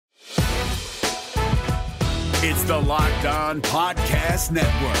It's the Locked On Podcast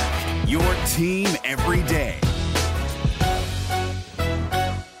Network, your team every day.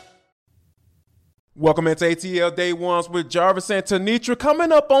 Welcome into ATL Day Ones with Jarvis and Tenitra.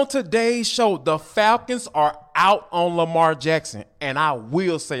 Coming up on today's show, the Falcons are out on Lamar Jackson. And I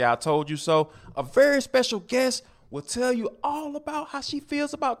will say I told you so. A very special guest will tell you all about how she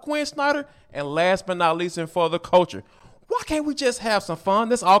feels about Quinn Snyder. And last but not least, and for the culture, why can't we just have some fun?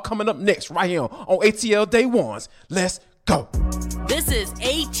 That's all coming up next right here on ATL Day Ones. Let's go. This is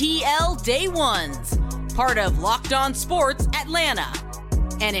ATL Day Ones, part of Locked On Sports Atlanta.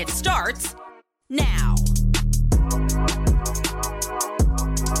 And it starts now.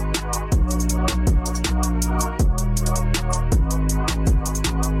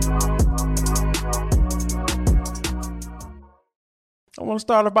 I want to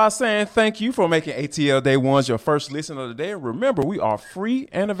start off by saying thank you for making ATL Day Ones your first listen of the day. Remember, we are free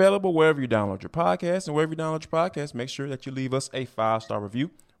and available wherever you download your podcast. And wherever you download your podcast, make sure that you leave us a 5-star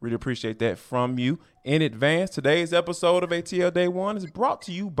review. Really appreciate that from you in advance. Today's episode of ATL Day One is brought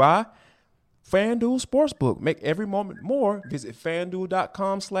to you by FanDuel Sportsbook. Make every moment more. Visit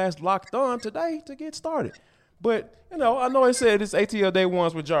FanDuel.com/lockedon today to get started. But, I know I said it's ATL Day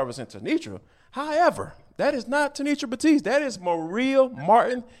Ones with Jarvis and Tenitra. However, that is not Tenitra Batiste. That is Maria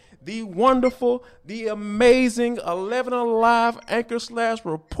Martin, the wonderful, the amazing 11 Alive anchor /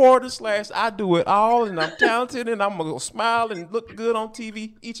 reporter / I do it all, and I'm talented, and I'm going to smile and look good on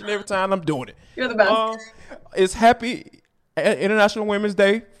TV each and every time I'm doing it. You're the best. It's Happy International Women's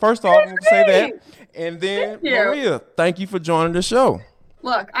Day. First off, I'm going to say that. And then, Maria, thank you for joining the show.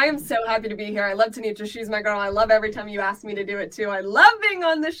 Look, I am so happy to be here. I love Tenitra. She's my girl. I love every time you ask me to do it, too. I love being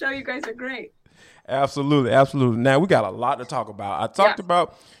on this show. You guys are great. Absolutely, absolutely. Now, we got a lot to talk about. I talked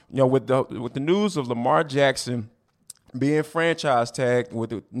about, with the news of Lamar Jackson being franchise tagged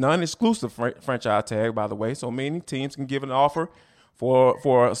with a non-exclusive franchise tag, by the way, so many teams can give an offer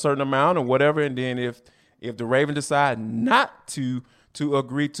for a certain amount or whatever, and then if the Ravens decide not to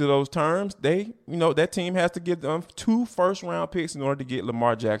agree to those terms, that team has to give them 2 first-round picks in order to get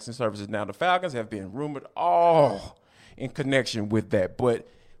Lamar Jackson services. Now, the Falcons have been rumored all in connection with that, but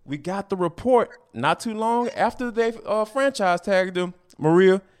we got the report not too long after they franchise tagged them,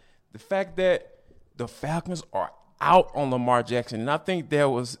 Maria, the fact that the Falcons are out on Lamar Jackson. And I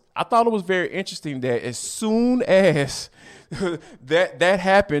thought it was very interesting that as soon as that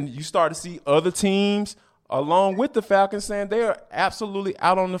happened, you start to see other teams along with the Falcons saying they are absolutely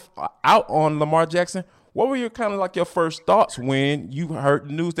out on Lamar Jackson. What were your your first thoughts when you heard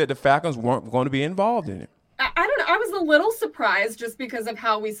the news that the Falcons weren't going to be involved in it? I don't know. I was a little surprised just because of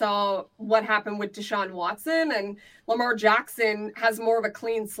how we saw what happened with Deshaun Watson, and Lamar Jackson has more of a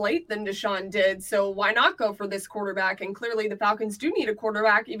clean slate than Deshaun did. So why not go for this quarterback? And clearly the Falcons do need a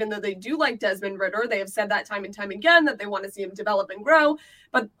quarterback, even though they do like Desmond Ridder. They have said that time and time again that they want to see him develop and grow,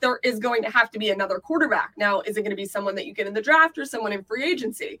 but there is going to have to be another quarterback. Now, is it going to be someone that you get in the draft or someone in free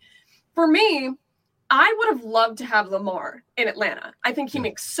agency? For me, I would have loved to have Lamar in Atlanta. I think he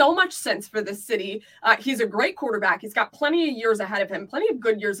makes so much sense for this city. He's a great quarterback. He's got plenty of years ahead of him, plenty of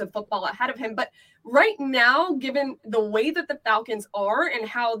good years of football ahead of him. But right now, given the way that the Falcons are and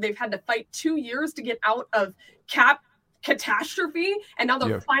how they've had to fight 2 years to get out of cap catastrophe, and now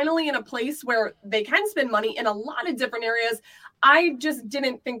they're finally in a place where they can spend money in a lot of different areas, I just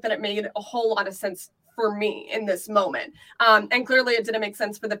didn't think that it made a whole lot of sense for me in this moment. And clearly it didn't make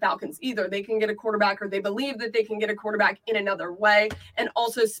sense for the Falcons either. They can get a quarterback, or they believe that they can get a quarterback in another way and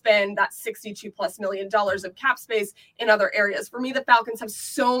also spend that $62+ million of cap space in other areas. For me, the Falcons have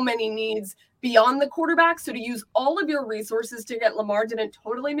so many needs beyond the quarterback. So to use all of your resources to get Lamar didn't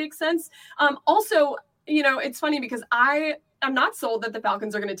totally make sense. Also, it's funny because I'm not sold that the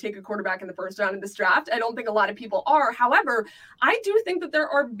Falcons are going to take a quarterback in the first round of this draft. I don't think a lot of people are. However, I do think that there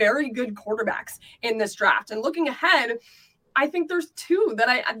are very good quarterbacks in this draft. And looking ahead, I think there's 2 that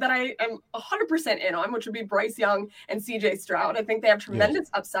I am 100% in on, which would be Bryce Young and CJ Stroud. I think they have tremendous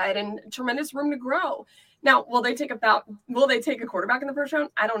upside and tremendous room to grow. Now, will they take a quarterback in the first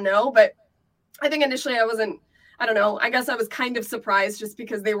round? I don't know, but I think initially I don't know. I guess I was kind of surprised just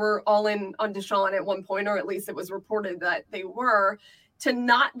because they were all in on Deshaun at one point, or at least it was reported that they were, to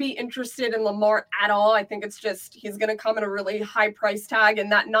not be interested in Lamar at all. I think it's just he's going to come at a really high price tag,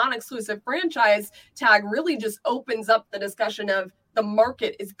 and that non-exclusive franchise tag really just opens up the discussion of the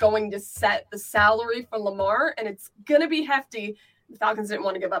market is going to set the salary for Lamar, and it's going to be hefty. The Falcons didn't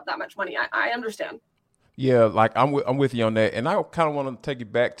want to give up that much money. I understand. Yeah, like I'm with you on that, and I kind of want to take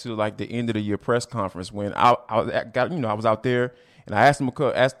it back to like the end of the year press conference when I was out there and I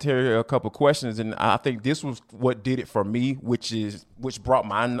asked Terry a couple questions, and I think this was what did it for me, which brought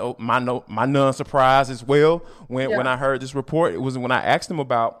my non surprise as well when I heard this report. It was when I asked him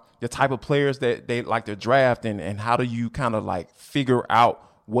about the type of players that they like to draft and how do you kind of like figure out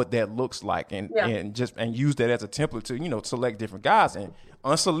what that looks like and use that as a template to select different guys. And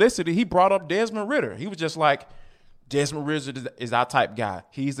unsolicited, he brought up Desmond Ridder. He was just like, Desmond Ridder is our type guy.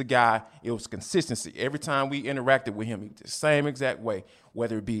 He's the guy. It was consistency. Every time we interacted with him, the same exact way,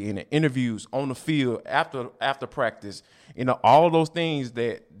 whether it be in the interviews, on the field, after practice, all of those things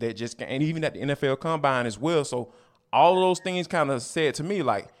that just, and even at the NFL Combine as well. So all of those things kind of said to me,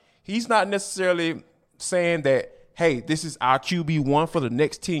 like, he's not necessarily saying that, hey, this is our QB1 for the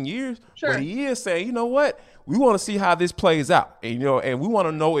next 10 years. Sure. But he is saying, you know what? We want to see how this plays out. And, and we want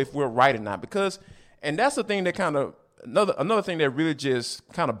to know if we're right or not. And that's the thing that kind of, another thing that really just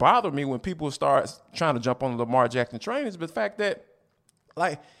kind of bothered me when people start trying to jump on the Lamar Jackson train is the fact that,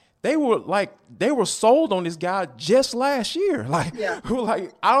 they were sold on this guy just last year.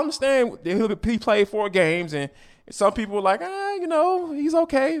 I understand he played 4 games, and some people were like, he's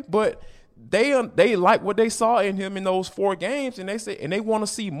okay. But they like what they saw in him in those 4 games, and they want to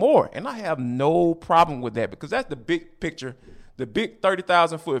see more. And I have no problem with that, because that's the big picture. The big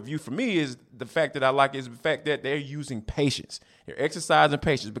 30,000-foot view for me is the fact that I like is the fact that they're using patience. They're exercising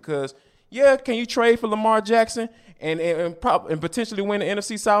patience because, can you trade for Lamar Jackson and potentially win the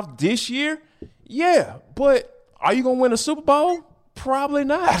NFC South this year? Yeah, but are you going to win a Super Bowl? Probably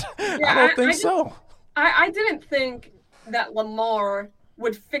not. I don't think so. I didn't think that Lamar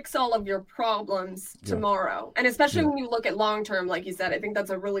would fix all of your problems tomorrow. And especially when you look at long-term, like you said, I think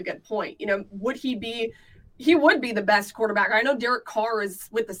that's a really good point. Would he would be the best quarterback. I know Derek Carr is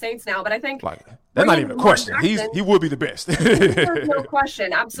with the Saints now, but I think that's not even a question. He would be the best. There's no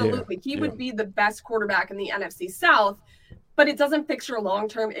question. Absolutely. He would be the best quarterback in the NFC South, but it doesn't fix your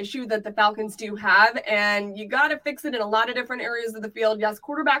long-term issue that the Falcons do have. And you got to fix it in a lot of different areas of the field. Yes,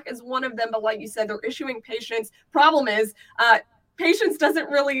 quarterback is one of them, but like you said, they're issuing patience. Problem is, patience doesn't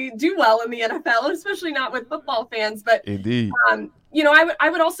really do well in the NFL, especially not with football fans. But indeed, I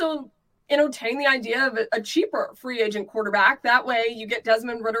would also entertain the idea of a cheaper free agent quarterback. That way you get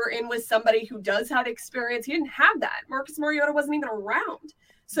Desmond Ridder in with somebody who does have experience. He didn't have that. Marcus Mariota wasn't even around.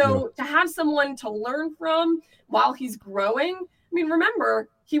 So to have someone to learn from while he's growing, remember,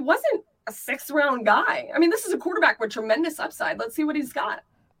 he wasn't a 6th-round guy. This is a quarterback with tremendous upside. Let's see what he's got.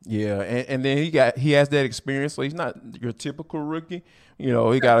 Yeah, and then he has that experience, so he's not your typical rookie.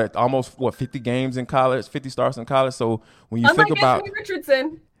 He got almost 50 games in college, 50 starts in college. So when you think about Anthony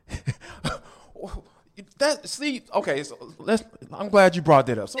Richardson. I'm glad you brought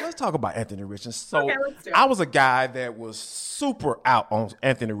that up. So let's talk about Anthony Richardson. So let's do it. I was a guy that was super out on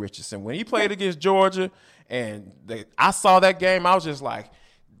Anthony Richardson when he played against Georgia, and I saw that game. I was just like,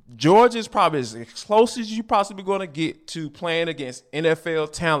 Georgia's probably as close as you possibly going to get to playing against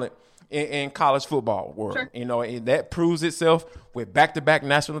NFL talent in college football world. Sure. And that proves itself with back-to-back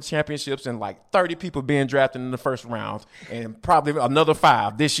national championships and 30 people being drafted in the first round and probably another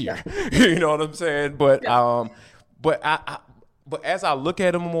 5 this year. You know what I'm saying? But but as I look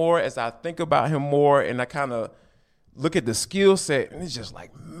at him more, as I think about him more, and I kind of look at the skill set, and it's just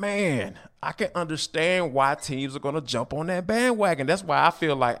like, man, I can understand why teams are going to jump on that bandwagon. That's why I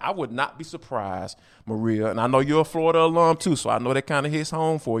feel like I would not be surprised, Maria, and I know you're a Florida alum too, so I know that kind of hits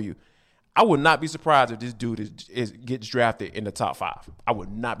home for you. I would not be surprised if this dude gets drafted in the top 5. I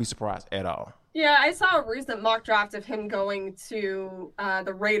would not be surprised at all. Yeah, I saw a recent mock draft of him going to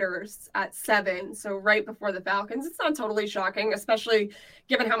the Raiders at 7, so right before the Falcons. It's not totally shocking, especially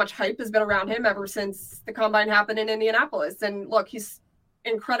given how much hype has been around him ever since the Combine happened in Indianapolis. And look, he's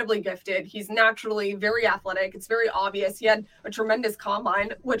incredibly gifted. He's naturally very athletic. It's very obvious. He had a tremendous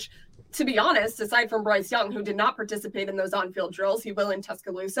Combine, which, to be honest, aside from Bryce Young, who did not participate in those on-field drills, he will in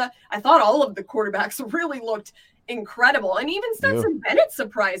Tuscaloosa, I thought all of the quarterbacks really looked incredible. And even Stetson Bennett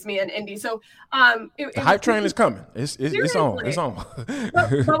surprised me in Indy. So the hype train is coming. It's on. It's on.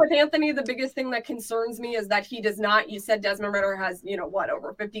 but with Anthony, the biggest thing that concerns me is that he does not, you said Desmond Ridder has,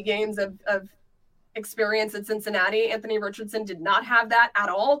 over 50 games of experience at Cincinnati. Anthony Richardson did not have that at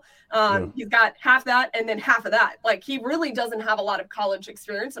all. He's got half that and then half of that. He really doesn't have a lot of college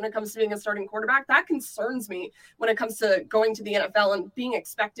experience when it comes to being a starting quarterback. That concerns me when it comes to going to the NFL and being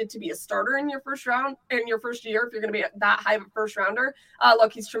expected to be a starter in your first round, in your first year, if you're going to be that high of a first rounder.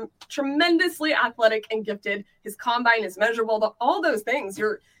 Look, he's tremendously athletic and gifted. His combine is measurable. All those things.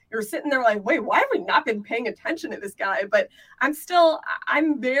 you're sitting there like, wait, why have we not been paying attention to this guy? But I'm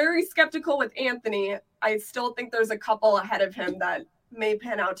very skeptical with Anthony. I still think there's a couple ahead of him that may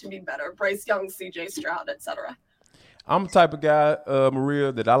pan out to be better. Bryce Young, CJ Stroud, etc. I'm the type of guy,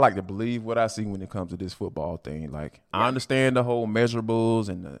 Maria, that I like to believe what I see when it comes to this football thing. Like, I understand the whole measurables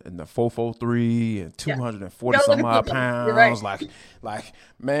and the 443 and 240 some odd pounds. Right. Like,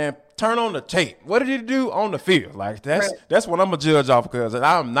 man, turn on the tape. What did he do on the field? Like, that's what I'm gonna judge off, because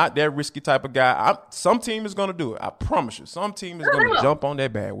I'm not that risky type of guy. Some team is gonna do it. I promise you. Some team is gonna jump on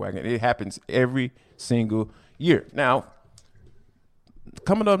that bandwagon. It happens every single year. Now,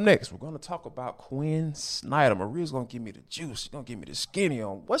 coming up next, we're going to talk about Quinn Snyder. Maria's going to give me the juice. She's going to give me the skinny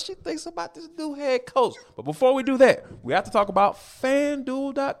on what she thinks about this new head coach. But before we do that, we have to talk about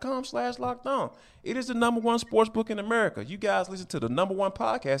FanDuel.com/lockedon. It is the #1 sports book in America. You guys listen to the #1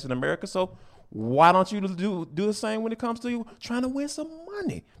 podcast in America, so why don't you do the same when it comes to you trying to win some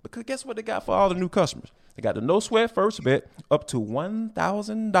money? Because guess what they got for all the new customers? They got the no sweat first bet up to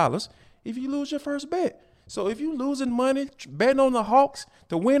 $1,000 if you lose your first bet. So if you're losing money betting on the Hawks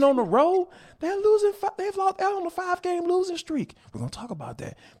to win on the road, they've lost out on a 5-game losing streak. We're going to talk about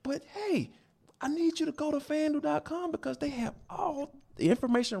that. But, hey, I need you to go to FanDuel.com because they have all the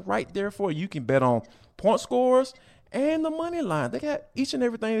information right there for you. You can bet on point scores and the money line. They got each and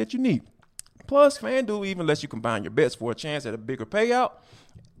everything that you need. Plus, FanDuel even lets you combine your bets for a chance at a bigger payout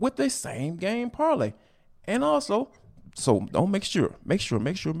with the same game parlay. And also, so don't make sure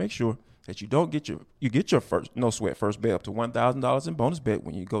that you get your first no sweat first bet up to $1,000 in bonus bet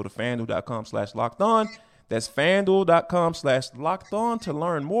when you go to FanDuel.com/lockedon. That's FanDuel.com/lockedon to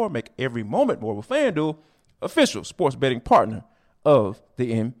learn more. Make every moment more with FanDuel, official sports betting partner of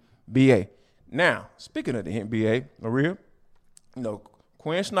the NBA. Now, speaking of the NBA, Maria,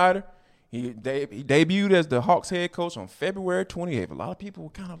 Quinn Snyder, he debuted as the Hawks head coach on February 28th. A lot of people were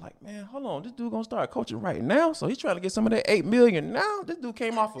kind of like, man, hold on, this dude going to start coaching right now? So he's trying to get some of that $8 million now? This dude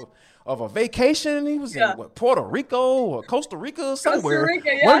came off of a vacation. He was in Puerto Rico or Costa Rica or somewhere. Costa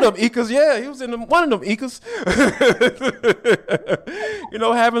Rica, one of them Icas, he was in one of them Icas.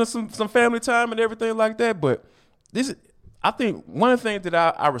 Having some family time and everything like that. But I think one of the things that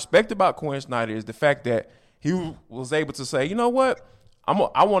I respect about Quinn Snyder is the fact that he was able to say, you know what?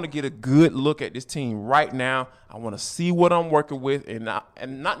 I want to get a good look at this team right now. I want to see what I'm working with, and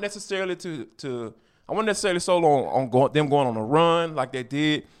not necessarily I wasn't necessarily sold on them going on a run like they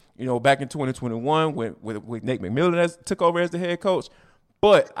did, back in 2021 with Nate McMillan took over as the head coach.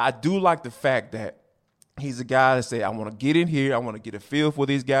 But I do like the fact that he's a guy that say, I want to get in here, I want to get a feel for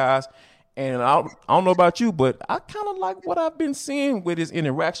these guys. And I don't know about you, but I kind of like what I've been seeing with his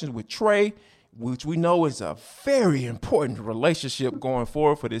interactions with Trey, which we know is a very important relationship going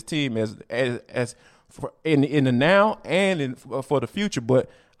forward for this team in the now and for the future. But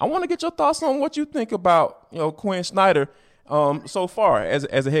I want to get your thoughts on what you think about Quinn Snyder so far as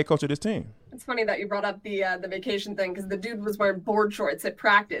a head coach of this team. It's funny that you brought up the vacation thing, because the dude was wearing board shorts at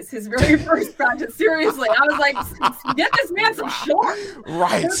practice, his very first practice. Seriously, I was like, get this man some shorts.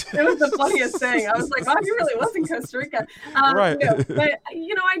 Right. It was the funniest thing. I was like, wow, he really was in Costa Rica. Right. But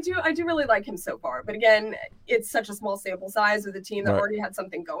I do really like him so far. But again, it's such a small sample size with a team that already had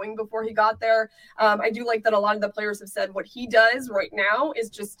something going before he got there. I do like that a lot of the players have said what he does right now is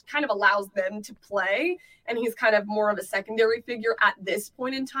just kind of allows them to play. And he's kind of more of a secondary figure at this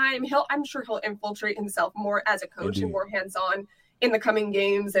point in time. I'm sure he'll infiltrate himself more as a coach and more hands-on in the coming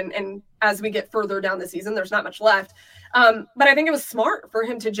games. And as we get further down the season, there's not much left. But I think it was smart for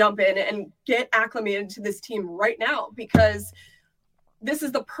him to jump in and get acclimated to this team right now, because this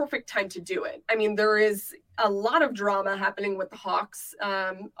is the perfect time to do it. I mean, there is a lot of drama happening with the Hawks.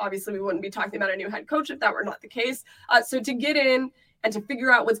 Obviously, we wouldn't be talking about a new head coach if that were not the case. So to get in and to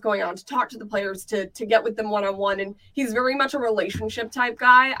figure out what's going on, to talk to the players, to get with them one-on-one. And he's very much a relationship type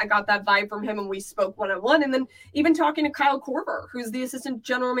guy. I got that vibe from him when we spoke one-on-one. And then even talking to Kyle Korver, who's the assistant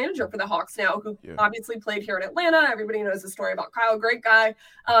general manager for the Hawks now, who obviously played here in Atlanta. Everybody knows the story about Kyle, great guy.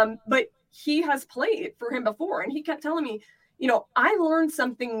 But he has played for him before. And he kept telling me, I learned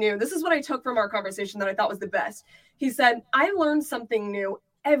something new. This is what I took from our conversation that I thought was the best. He said, I learned something new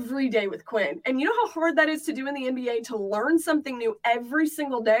every day with Quinn. And you know how hard that is to do in the NBA, to learn something new every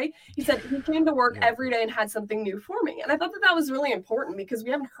single day? He said he came to work every day and had something new for me. And I thought that was really important, because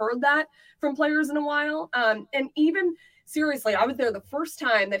we haven't heard that from players in a while. And even seriously, I was there the first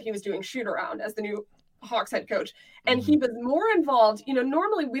time that he was doing shoot around as the new Hawks head coach. And he was more involved.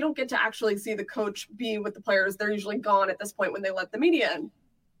 Normally we don't get to actually see the coach be with the players. They're usually gone at this point when they let the media in.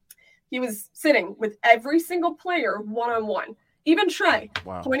 He was sitting with every single player one-on-one. Even Trey,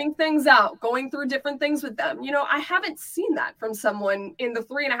 Wow. pointing things out, going through different things with them. I haven't seen that from someone in the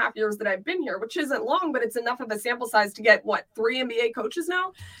 3.5 years that I've been here, which isn't long, but it's enough of a sample size to get, 3 NBA coaches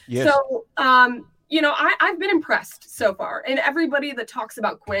now? Yes. So, I've been impressed so far. And everybody that talks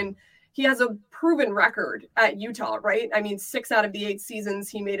about Quinn, he has a proven record at Utah, right? I mean, 6 out of the 8 seasons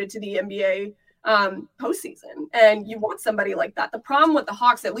he made it to the NBA postseason, and you want somebody like that. The problem with the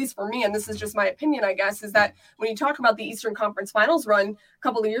Hawks, at least for me, and this is just my opinion, I guess, is that when you talk about the Eastern Conference Finals run a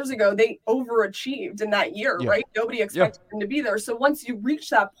couple of years ago, they overachieved in that year, right? Nobody expected them to be there. So once you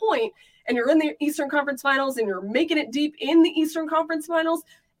reach that point and you're in the Eastern Conference Finals and you're making it deep in the Eastern Conference Finals,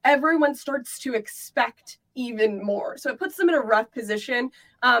 everyone starts to expect even more. So it puts them in a rough position.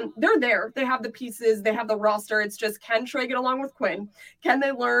 They're there. They have the pieces. They have the roster. It's just, can Trey get along with Quinn? Can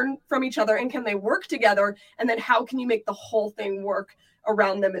they learn from each other? And can they work together? And then how can you make the whole thing work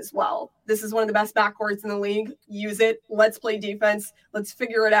around them as well? This is one of the best backcourts in the league. Use it. Let's play defense. Let's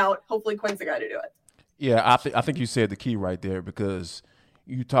figure it out. Hopefully Quinn's the guy to do it. Yeah, I think you said the key right there, because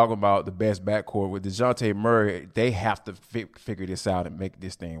you talk about the best backcourt with DeJounte Murray. They have to figure this out and make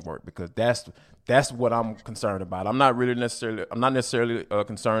this thing work, because that's what I'm concerned about. I'm not necessarily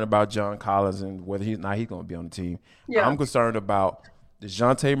concerned about John Collins and whether he's going to be on the team. Yeah. I'm concerned about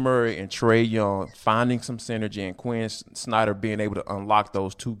DeJounte Murray and Trae Young finding some synergy, and Quinn Snyder being able to unlock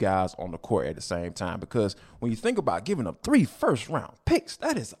those two guys on the court at the same time. Because when you think about giving up 3 first-round picks,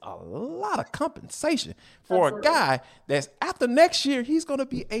 that is a lot of compensation for a guy that's, after next year, he's going to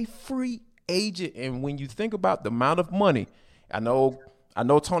be a free agent. And when you think about the amount of money, I know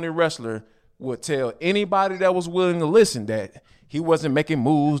Tony Wrestler would tell anybody that was willing to listen that he wasn't making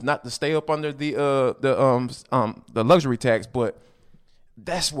moves not to stay up under the luxury tax, but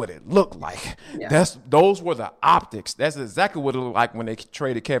that's what it looked like. Yeah. Those were the optics. That's exactly what it looked like when they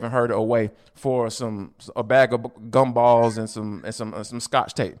traded Kevin Huerter away for a bag of gumballs and some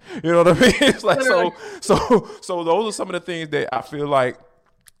Scotch tape. You know what I mean? It's like so those are some of the things that I feel like,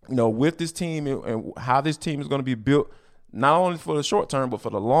 with this team and how this team is going to be built, not only for the short term, but for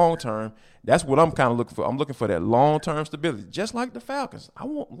the long term. That's what I'm kind of looking for. I'm looking for that long-term stability, just like the Falcons. I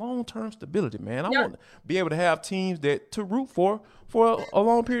want long-term stability, man. I want to be able to have teams to root for a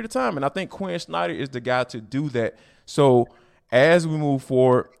long period of time. And I think Quinn Snyder is the guy to do that. So as we move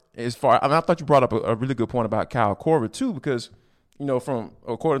forward, I thought you brought up a really good point about Kyle Korver too, because,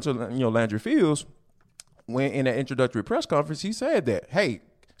 according to Landry Fields, when in that introductory press conference, he said that, hey,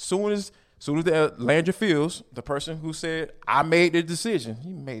 soon as Landry Fields, the person who said, I made the decision,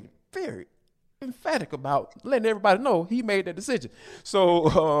 he made it very emphatic about letting everybody know he made that decision.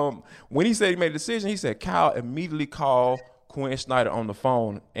 So when he said he made a decision, he said Kyle immediately called Quinn Snyder on the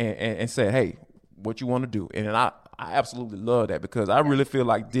phone and said, hey, what you want to do? And I absolutely love that, because I really feel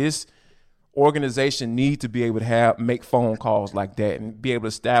like this organization needs to be able to make phone calls like that and be able to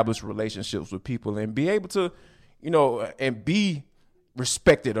establish relationships with people and be able to, and be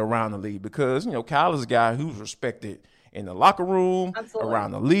respected around the league, because, Kyle is a guy who's respected in the locker room,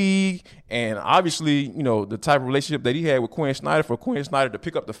 around the league, and obviously, the type of relationship that he had with Quinn Snyder, for Quinn Snyder to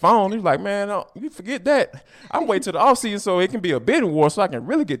pick up the phone, he's like, man, no, you forget that. I'm waiting till the offseason so it can be a bidding war so I can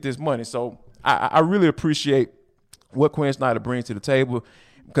really get this money. So I really appreciate what Quinn Snyder brings to the table,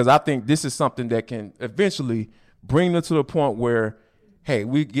 because I think this is something that can eventually bring them to the point where, hey,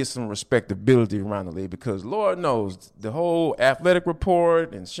 we get some respectability around the league, because Lord knows the whole athletic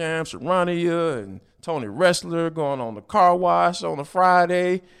report and Shams Charania and Tony Wrestler going on the car wash on a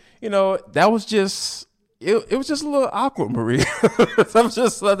Friday, that was just it was just a little awkward, Maria. I'm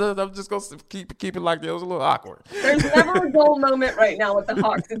just gonna keep it like that. It was a little awkward. There's never a dull moment right now with the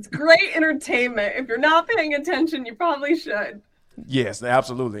Hawks. It's great entertainment. If you're not paying attention, you probably should. Yes,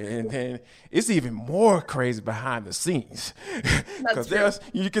 absolutely, and it's even more crazy behind the scenes, because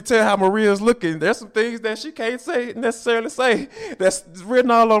you can tell how Maria's looking. There's some things that she can't necessarily say that's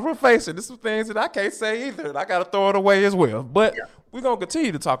written all over her face, and there's some things that I can't say either, and I got to throw it away as well. But we're gonna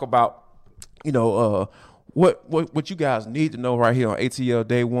continue to talk about, what you guys need to know right here on ATL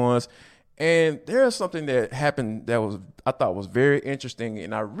Day Ones. And there's something that happened that I thought was very interesting,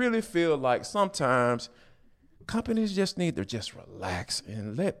 and I really feel like sometimes companies just need to just relax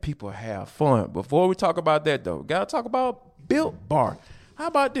and let people have fun. Before we talk about that, though, got to talk about Built Bar. How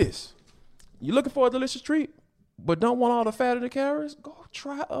about this? You looking for a delicious treat, but don't want all the fat of the calories? Go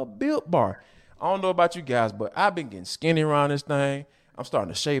try a Built Bar. I don't know about you guys, but I've been getting skinny around this thing. I'm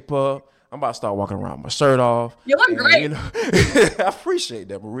starting to shape up. I'm about to start walking around with my shirt off. You look great. I appreciate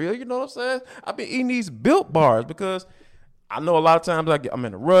that, Maria. You know what I'm saying? I've been eating these Built Bars because I know a lot of times I'm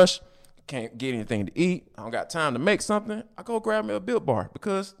in a rush. can't get anything to eat, I don't got time to make something, I go grab me a Built Bar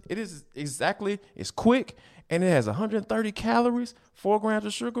because it's quick and it has 130 calories, 4 grams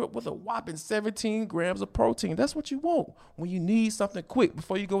of sugar with a whopping 17 grams of protein. That's what you want when you need something quick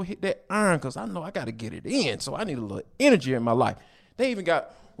before you go hit that iron, because I know I got to get it in, so I need a little energy in my life. They even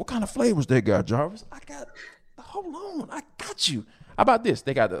got, what kind of flavors they got, Jarvis? Hold on, I got you. How about this?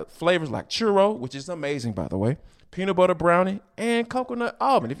 They got the flavors like churro, which is amazing, by the way, peanut butter brownie, and coconut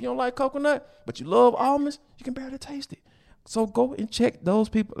almond. If you don't like coconut, but you love almonds, you can barely taste it. So go and check those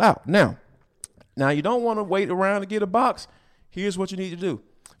people out. Now you don't want to wait around to get a box. Here's what you need to do.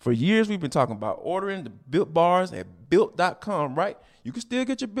 For years, we've been talking about ordering the Built Bars at Built.com, right? You can still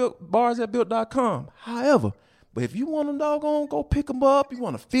get your Built Bars at Built.com. However, but if you want them doggone, go pick them up, you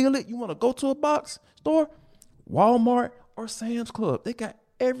want to feel it, you want to go to a box store, Walmart or Sam's Club, they got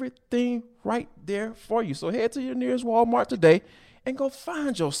everything right there for you. So head to your nearest Walmart today and go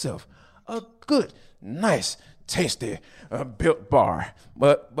find yourself a good, nice, tasty Built Bar.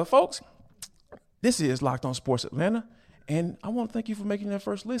 But folks, this is Locked On Sports Atlanta, and I want to thank you for making that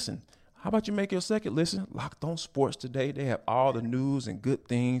first listen. How about you make your second listen? Locked On Sports Today. They have all the news and good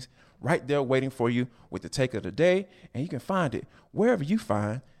things right there waiting for you with the take of the day, and you can find it wherever you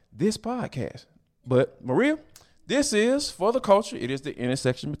find this podcast. But Maria, this is for the culture. It is the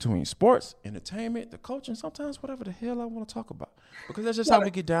intersection between sports, entertainment, the culture, and sometimes whatever the hell I want to talk about, because that's just how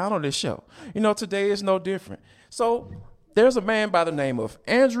we get down on this show. You know, today is no different. So there's a man by the name of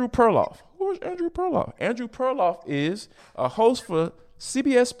Andrew Perloff. Who is Andrew Perloff? Andrew Perloff is a host for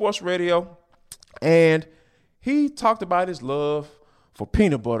CBS Sports Radio, and he talked about his love for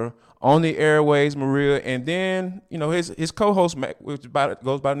peanut butter on the airways, Maria, and then, you know, his co-host, which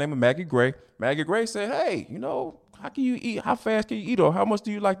goes by the name of Maggie Gray. Maggie Gray said, hey, you know, how can you eat? How fast can you eat, or how much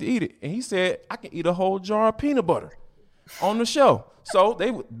do you like to eat it? And he said, I can eat a whole jar of peanut butter on the show. So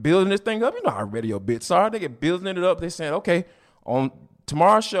they were building this thing up. You know how radio bits are. They get building it up. They saying, okay, on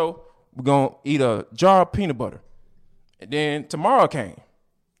tomorrow's show, we're going to eat a jar of peanut butter. And then tomorrow came.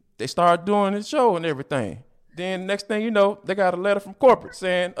 They started doing the show and everything. Then next thing you know, they got a letter from corporate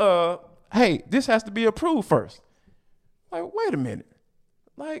saying, hey, this has to be approved first. Like, wait a minute.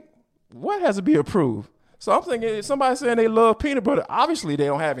 Like, what has to be approved? So I'm thinking, if somebody saying they love peanut butter, obviously they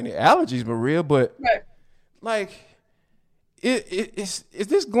don't have any allergies, Maria, but Right. like, is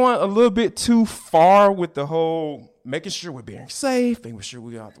this going a little bit too far with the whole making sure we're being safe, making sure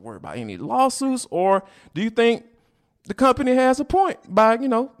we don't have to worry about any lawsuits, or do you think the company has a point by, you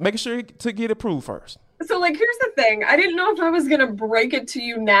know, making sure to get approved first? So, like, here's the thing. I didn't know if I was going to break it to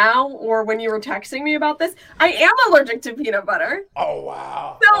you now or when you were texting me about this. I am allergic to peanut butter. Oh,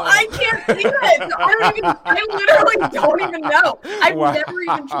 wow. So I can't eat it. I literally don't even know. I've never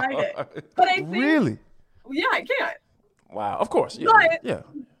even tried it. But I think, really? Yeah, I can't. Wow, of course. Yeah,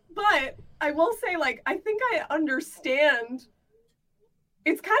 But I will say, like, I think I understand.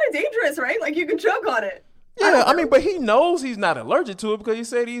 It's kind of dangerous, right? Like, you can choke on it. Yeah, I mean, but he knows he's not allergic to it because he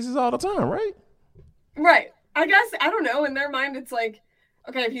said he eats it all the time, right? Right. I guess, I don't know. In their mind, it's like,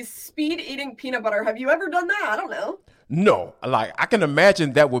 okay, if he's speed eating peanut butter, have you ever done that? I don't know. No, like, I can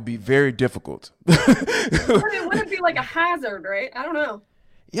imagine that would be very difficult. Wouldn't be like a hazard, right? I don't know.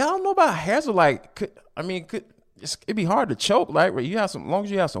 Yeah, I don't know about hazard. Like, it'd be hard to choke, like, you have some, as long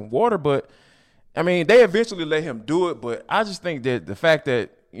as you have some water. But I mean, they eventually let him do it. But I just think that the fact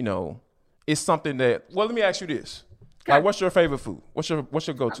that, you know, it's something that. Well, let me ask you this: okay. Like, what's your favorite food? What's your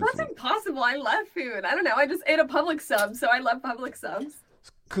go-to food? That's impossible. I love food. I don't know. I just ate a Publix sub, so I love Publix subs.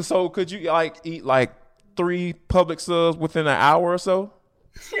 So could you like eat like 3 Publix subs within an hour or so?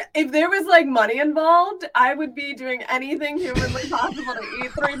 If there was like money involved, I would be doing anything humanly possible to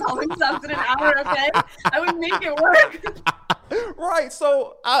eat 3 Publix subs in an hour. Okay, I would make it work. Right.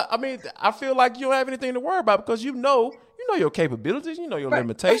 So I mean, I feel like you don't have anything to worry about because you know your capabilities, you know your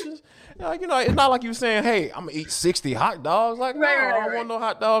limitations. Like, you know, it's not like you saying, "Hey, I'm gonna eat 60 hot dogs." Like, no, I don't want no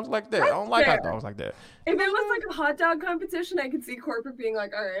hot dogs like that. I don't like hot dogs like that. If it was like a hot dog competition, I could see corporate being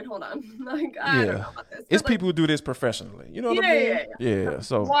like, "All right, hold on." Like, I don't know about this. It's people who do this professionally. You know what I mean? Yeah.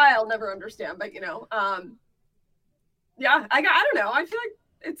 So why I'll never understand, but you know, yeah, I don't know. I feel like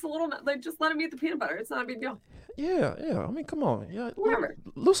it's a little like just let him eat the peanut butter. It's not a big deal. Yeah. I mean, come on. Yeah. Whatever.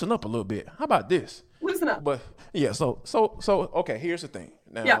 Loosen up a little bit. How about this? Loosen up. But yeah, so okay, here's the thing.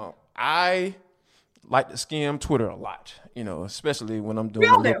 Now, I like to skim Twitter a lot, you know, especially when I'm doing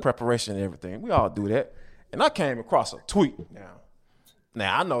a little preparation and everything. We all do that. And I came across a tweet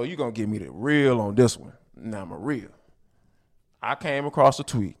Now I know you're going to give me the real on this one. Now, Maria, I came across a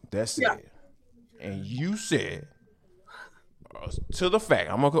tweet that said, and you said, to the fact,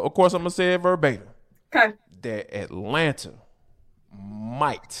 of course I'm going to say it verbatim, Okay. that Atlanta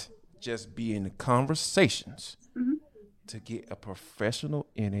might just be in the conversations to get a professional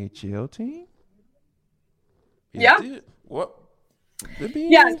NHL team? What?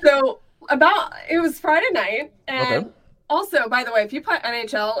 Yeah, so it was Friday night, and also, by the way, if you put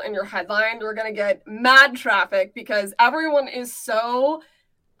NHL in your headline, you're going to get mad traffic because everyone is so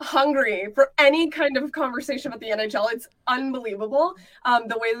hungry for any kind of conversation about the NHL. It's unbelievable.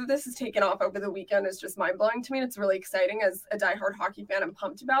 The way that this has taken off over the weekend is just mind-blowing to me. It's really exciting. As a diehard hockey fan, I'm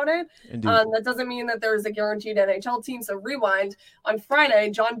pumped about it. That doesn't mean that there's a guaranteed NHL team. So rewind. On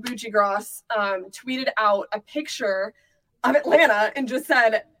Friday, John Buccigross tweeted out a picture of Atlanta and just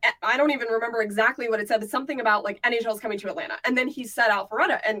said, I don't even remember exactly what it said, but something about like NHL's coming to Atlanta. And then he said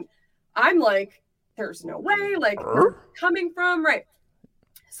Alpharetta. And I'm like, there's no way, like, where are you coming from? Right.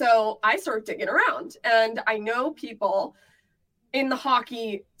 So I started digging around, and I know people in the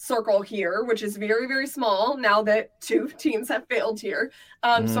hockey circle here, which is very, very small now that 2 teams have failed here.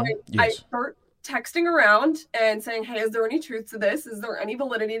 So I start texting around and saying, hey, is there any truth to this? Is there any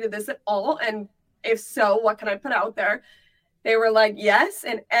validity to this at all? And if so, what can I put out there? They were like, yes.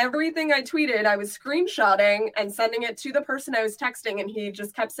 And everything I tweeted, I was screenshotting and sending it to the person I was texting. And he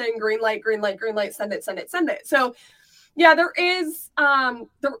just kept saying, green light, green light, green light, send it, send it, send it. So yeah, there is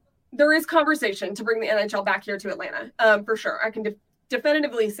conversation to bring the NHL back here to Atlanta, for sure. I can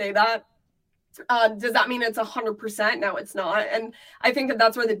definitively say that. Does that mean it's 100%? No, it's not. And I think that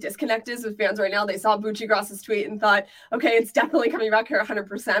that's where the disconnect is with fans right now. They saw Buccigross's tweet and thought, okay, it's definitely coming back here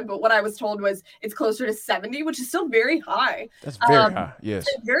 100%. But what I was told was it's closer to 70, which is still very high. That's very high, yes.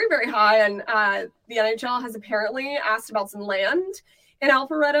 Very, very high. And the NHL has apparently asked about some land in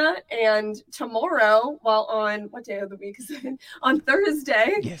Alpharetta, and tomorrow, on what day of the week is it? On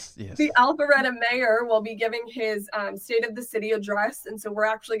Thursday, yes. The Alpharetta mayor will be giving his State of the City address, and so we're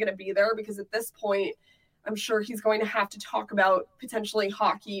actually going to be there because at this point, I'm sure he's going to have to talk about potentially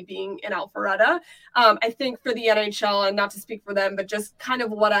hockey being in Alpharetta. I think for the NHL, and not to speak for them, but just kind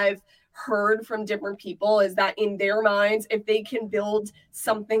of what I've heard from different people is that in their minds, if they can build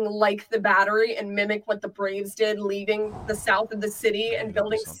something like the Battery and mimic what the Braves did, leaving the south of the city and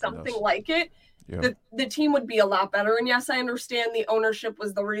building something like it, the team would be a lot better. And yes, I understand the ownership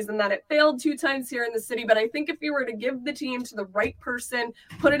was the reason that it failed 2 times here in the city, but I think if you were to give the team to the right person,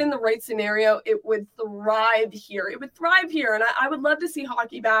 put it in the right scenario, it would thrive here. And I would love to see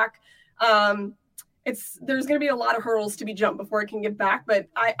hockey back. There's going to be a lot of hurdles to be jumped before it can get back, but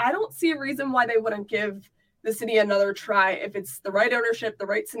I don't see a reason why they wouldn't give the city another try if it's the right ownership, the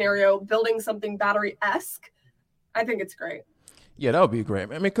right scenario, building something Battery-esque. I think it's great. Yeah, that would be great. I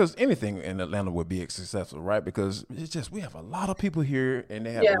mean, because anything in Atlanta would be successful, right? Because it's just we have a lot of people here, and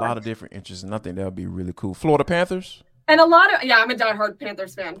they have a lot of different interests, and I think that would be really cool. Florida Panthers? And I'm a diehard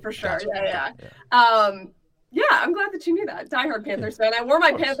Panthers fan for sure. Gotcha. Yeah, I'm glad that you knew that. Diehard Panthers fan. I wore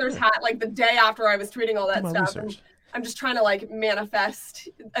my Panthers hat like the day after I was tweeting all that stuff. And I'm just trying to like manifest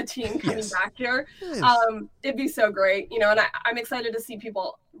a team coming back here. It'd be so great, and I'm excited to see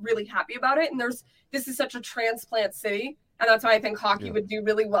people really happy about it. And this is such a transplant city. And that's why I think hockey would do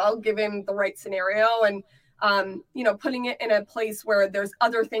really well given the right scenario and, putting it in a place where there's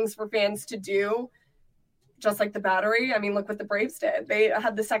other things for fans to do. Just like the Battery. I mean, look what the Braves did. They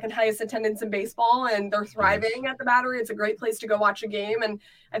had the second highest attendance in baseball, and they're thriving at the Battery. It's a great place to go watch a game. And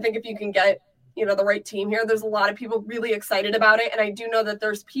I think if you can get, the right team here, there's a lot of people really excited about it. And I do know that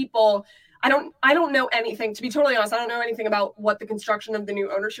there's people, I don't know anything, to be totally honest, I don't know anything about what the construction of the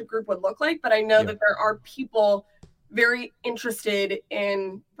new ownership group would look like, but I know that there are people very interested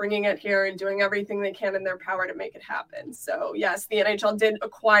in bringing it here and doing everything they can in their power to make it happen. So yes, the NHL did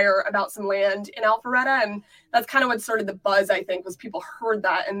acquire about some land in Alpharetta, and that's kind of what started the buzz, I think, was people heard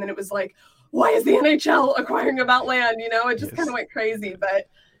that, and then it was like, why is the NHL acquiring about land? It just kind of went crazy. But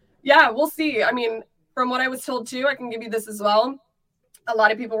yeah, we'll see. I mean, from what I was told too, I can give you this as well. A lot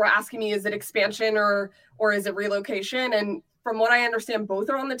of people were asking me, is it expansion or is it relocation? And from what I understand, both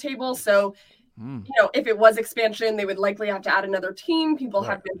are on the table. So if it was expansion, they would likely have to add another team. People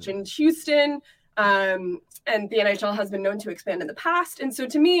have mentioned Houston, and the NHL has been known to expand in the past. And so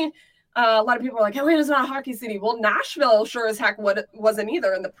to me, a lot of people are like, Atlanta's not a hockey city. Well, Nashville sure as heck wasn't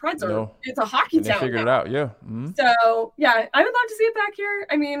either. And the Preds it's a hockey town. They figured it out, yeah. Mm-hmm. So, yeah, I would love to see it back here.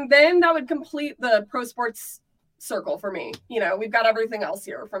 I mean, then that would complete the pro sports circle for me. We've got everything else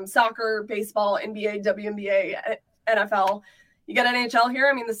here from soccer, baseball, NBA, WNBA, NFL. You get NHL here.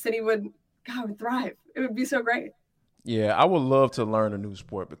 I mean, the city would thrive. It would be so great. Yeah, I would love to learn a new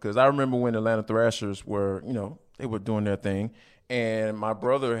sport because I remember when Atlanta Thrashers were, they were doing their thing. And my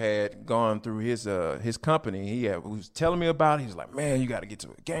brother had gone through his company. He was telling me about it. He was like, man, you got to get to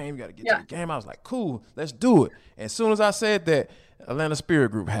a game. You got to get to the game. I was like, cool, let's do it. And as soon as I said that, Atlanta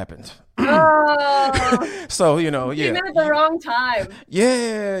Spirit Group happened. Oh. So, you know, You came at the wrong time.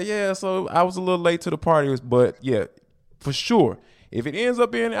 Yeah. So I was a little late to the party, but yeah, for sure. If it ends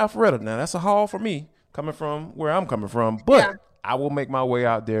up being Alpharetta, now that's a haul for me coming from where I'm coming from. But I will make my way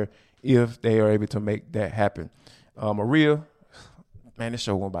out there if they are able to make that happen. Maria, man, this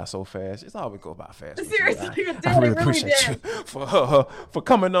show went by so fast. It's always go by fast. Seriously, I really appreciate you for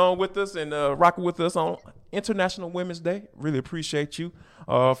coming on with us and rocking with us on International Women's Day. Really appreciate you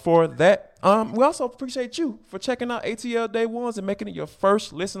for that. We also appreciate you for checking out ATL Day Ones and making it your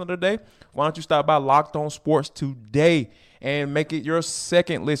first listen of the day. Why don't you stop by Locked On Sports today and make it your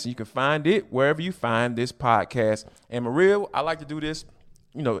second listen? You can find it wherever you find this podcast. And Maria, I like to do this,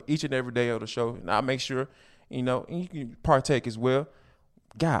 you know, each and every day of the show, and I'll make sure, you know, and you can partake as well.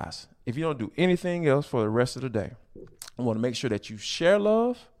 Guys, if you don't do anything else for the rest of the day, I want to make sure that you share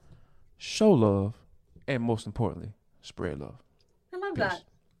love, show love, and most importantly, spread love. I love Peace. that.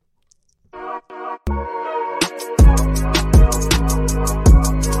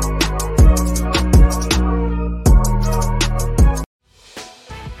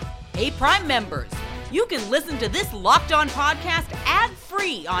 Hey, Prime members, you can listen to this Locked On podcast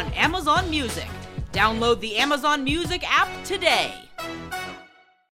ad-free on Amazon Music. Download the Amazon Music app today.